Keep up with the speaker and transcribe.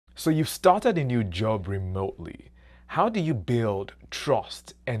So you've started a new job remotely. How do you build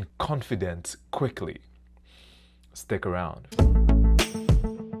trust and confidence quickly? Stick around.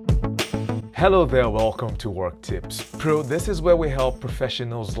 Hello there, welcome to Work Tips Pro. This is where we help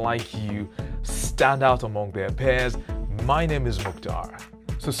professionals like you stand out among their peers. My name is Mukhtar.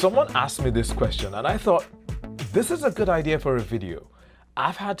 So someone asked me this question and I thought, this is a good idea for a video.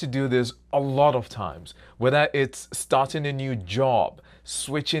 I've had to do this a lot of times, whether it's starting a new job,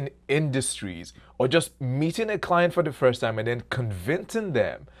 switching industries, or just meeting a client for the first time and then convincing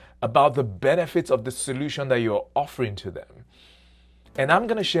them about the benefits of the solution that you're offering to them. And I'm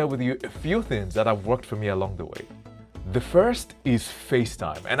going to share with you a few things that have worked for me along the way. The first is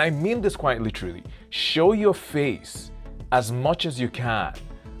FaceTime, and I mean this quite literally. Show your face as much as you can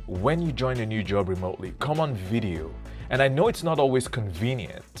when you join a new job remotely. Come on video. And I know it's not always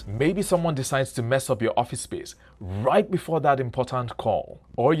convenient. Maybe someone decides to mess up your office space right before that important call.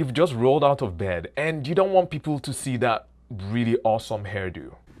 Or you've just rolled out of bed and you don't want people to see that really awesome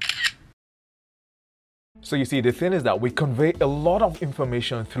hairdo. So you see, the thing is that we convey a lot of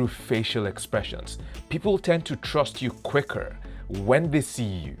information through facial expressions. People tend to trust you quicker when they see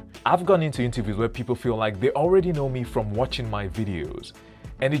you. I've gone into interviews where people feel like they already know me from watching my videos,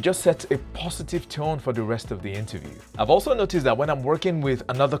 and it just sets a positive tone for the rest of the interview. I've also noticed that when I'm working with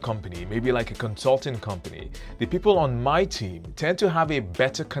another company, maybe like a consulting company, the people on my team tend to have a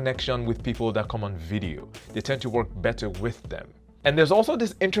better connection with people that come on video. They tend to work better with them. And there's also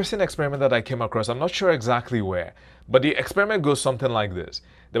this interesting experiment that I came across. I'm not sure exactly where, but the experiment goes something like this.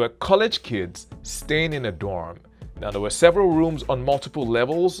 There were college kids staying in a dorm. Now, there were several rooms on multiple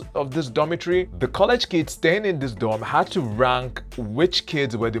levels of this dormitory. The college kids staying in this dorm had to rank which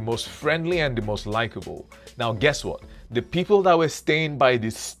kids were the most friendly and the most likable. Now, guess what? The people that were staying by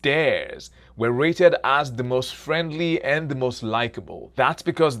the stairs were rated as the most friendly and the most likable. That's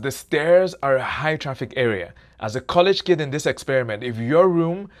because the stairs are a high traffic area. As a college kid in this experiment, if your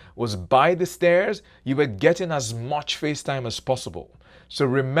room was by the stairs, you were getting as much FaceTime as possible. So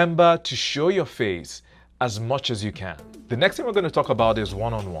remember to show your face as much as you can. The next thing we're going to talk about is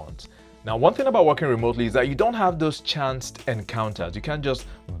one-on-ones. Now, one thing about working remotely is that you don't have those chanced encounters. You can't just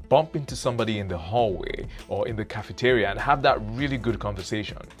bump into somebody in the hallway or in the cafeteria and have that really good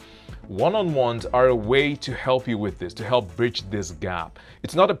conversation. One-on-ones are a way to help you with this, to help bridge this gap.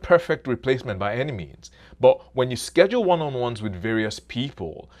 It's not a perfect replacement by any means, but when you schedule one-on-ones with various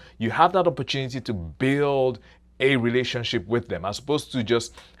people, you have that opportunity to build a relationship with them as opposed to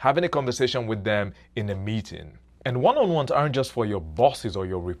just having a conversation with them in a meeting. And one-on-ones aren't just for your bosses or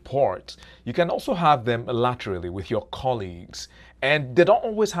your reports. You can also have them laterally with your colleagues. And they don't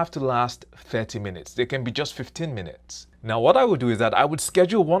always have to last 30 minutes. They can be just 15 minutes. Now, what I would do is that I would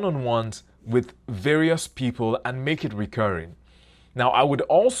schedule one-on-ones with various people and make it recurring. Now, I would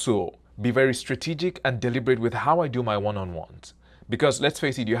also be very strategic and deliberate with how I do my one-on-ones. Because let's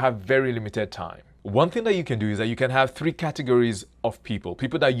face it, you have very limited time. One thing that you can do is that you can have 3 categories of people.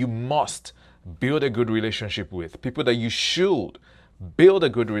 People that you must build a good relationship with, people that you should build a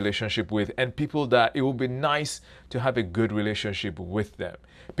good relationship with, and people that it would be nice to have a good relationship with them.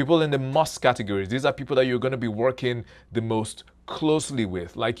 People in the must categories, these are people that you're going to be working the most closely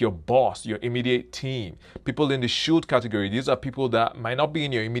with, like your boss, your immediate team. People in the should category, these are people that might not be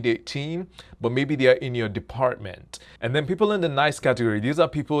in your immediate team, but maybe they are in your department. And then people in the nice category, these are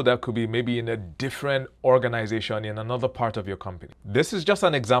people that could be maybe in a different organization in another part of your company. This is just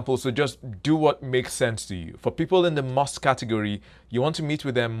an example, so just do what makes sense to you. For people in the must category, you want to meet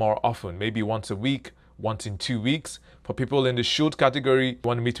with them more often, maybe once a week, once in 2 weeks. For people in the should category, you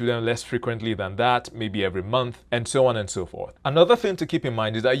want to meet with them less frequently than that, maybe every month, and so on and so forth. Another thing to keep in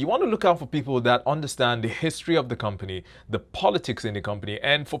mind is that you want to look out for people that understand the history of the company, the politics in the company,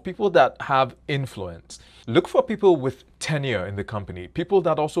 and for people that have influence. Look for people with tenure in the company, people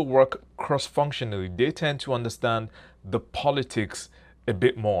that also work cross-functionally. They tend to understand the politics a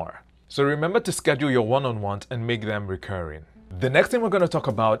bit more. So remember to schedule your one-on-ones and make them recurring. The next thing we're going to talk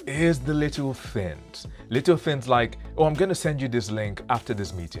about is the little things. Little things like, oh, I'm going to send you this link after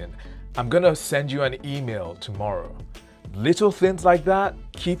this meeting. I'm going to send you an email tomorrow. Little things like that,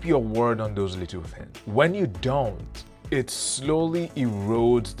 keep your word on those little things. When you don't, it slowly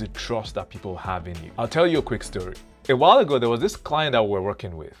erodes the trust that people have in you. I'll tell you a quick story. A while ago, there was this client that we're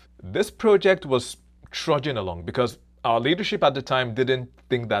working with. This project was trudging along because our leadership at the time didn't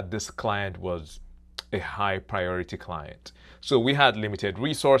think that this client was a high priority client. So we had limited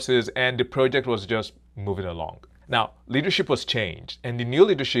resources and the project was just moving along. Now, leadership was changed and the new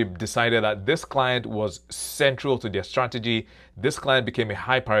leadership decided that this client was central to their strategy. This client became a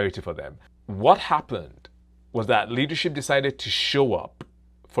high priority for them. What happened was that leadership decided to show up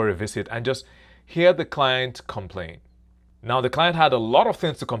for a visit and just hear the client complain. Now, the client had a lot of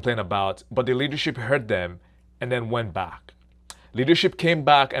things to complain about, but the leadership heard them and then went back. Leadership came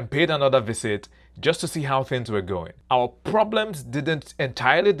back and paid another visit just to see how things were going. Our problems didn't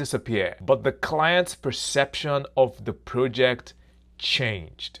entirely disappear, but the client's perception of the project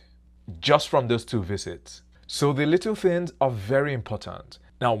changed just from those 2 visits. So the little things are very important.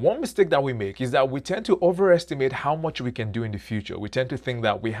 Now, one mistake that we make is that we tend to overestimate how much we can do in the future. We tend to think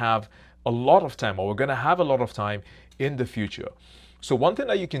that we have a lot of time, or we're going to have a lot of time in the future. So one thing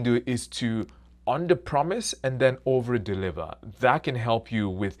that you can do is to under-promise and then over-deliver. That can help you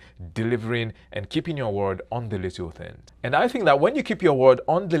with delivering and keeping your word on the little things. And I think that when you keep your word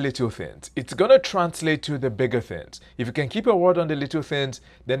on the little things, it's going to translate to the bigger things. If you can keep your word on the little things,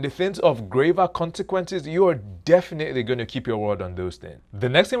 then the things of graver consequences, you are definitely going to keep your word on those things. The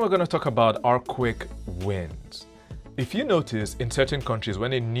next thing we're going to talk about are quick wins. If you notice, in certain countries,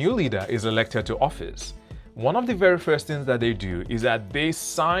 when a new leader is elected to office, one of the very first things that they do is that they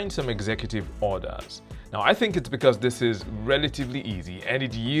sign some executive orders. Now, I think it's because this is relatively easy and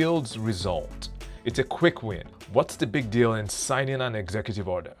it yields result. It's a quick win. What's the big deal in signing an executive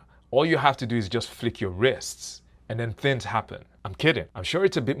order? All you have to do is just flick your wrists and then things happen. I'm kidding. I'm sure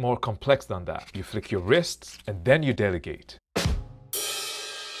it's a bit more complex than that. You flick your wrists and then you delegate.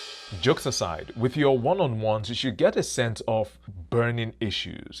 Jokes aside, with your one-on-ones, you should get a sense of burning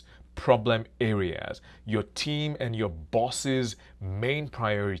issues, problem areas, your team and your boss's main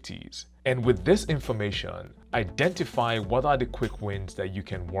priorities. And with this information, identify what are the quick wins that you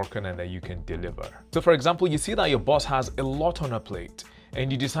can work on and that you can deliver. So for example, you see that your boss has a lot on her plate and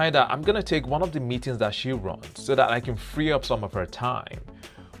you decide that I'm going to take one of the meetings that she runs so that I can free up some of her time.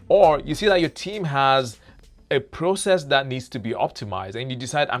 Or you see that your team has a process that needs to be optimized and you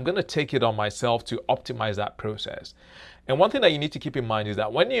decide I'm going to take it on myself to optimize that process. And one thing that you need to keep in mind is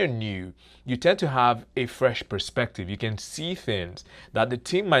that when you're new, you tend to have a fresh perspective. You can see things that the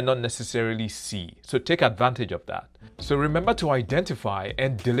team might not necessarily see. So take advantage of that. So remember to identify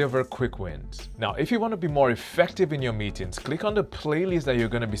and deliver quick wins. Now, if you want to be more effective in your meetings, click on the playlist that you're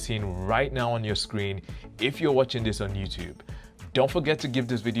going to be seeing right now on your screen if you're watching this on YouTube. Don't forget to give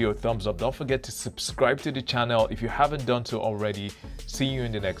this video a thumbs up. Don't forget to subscribe to the channel if you haven't done so already. See you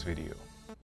in the next video.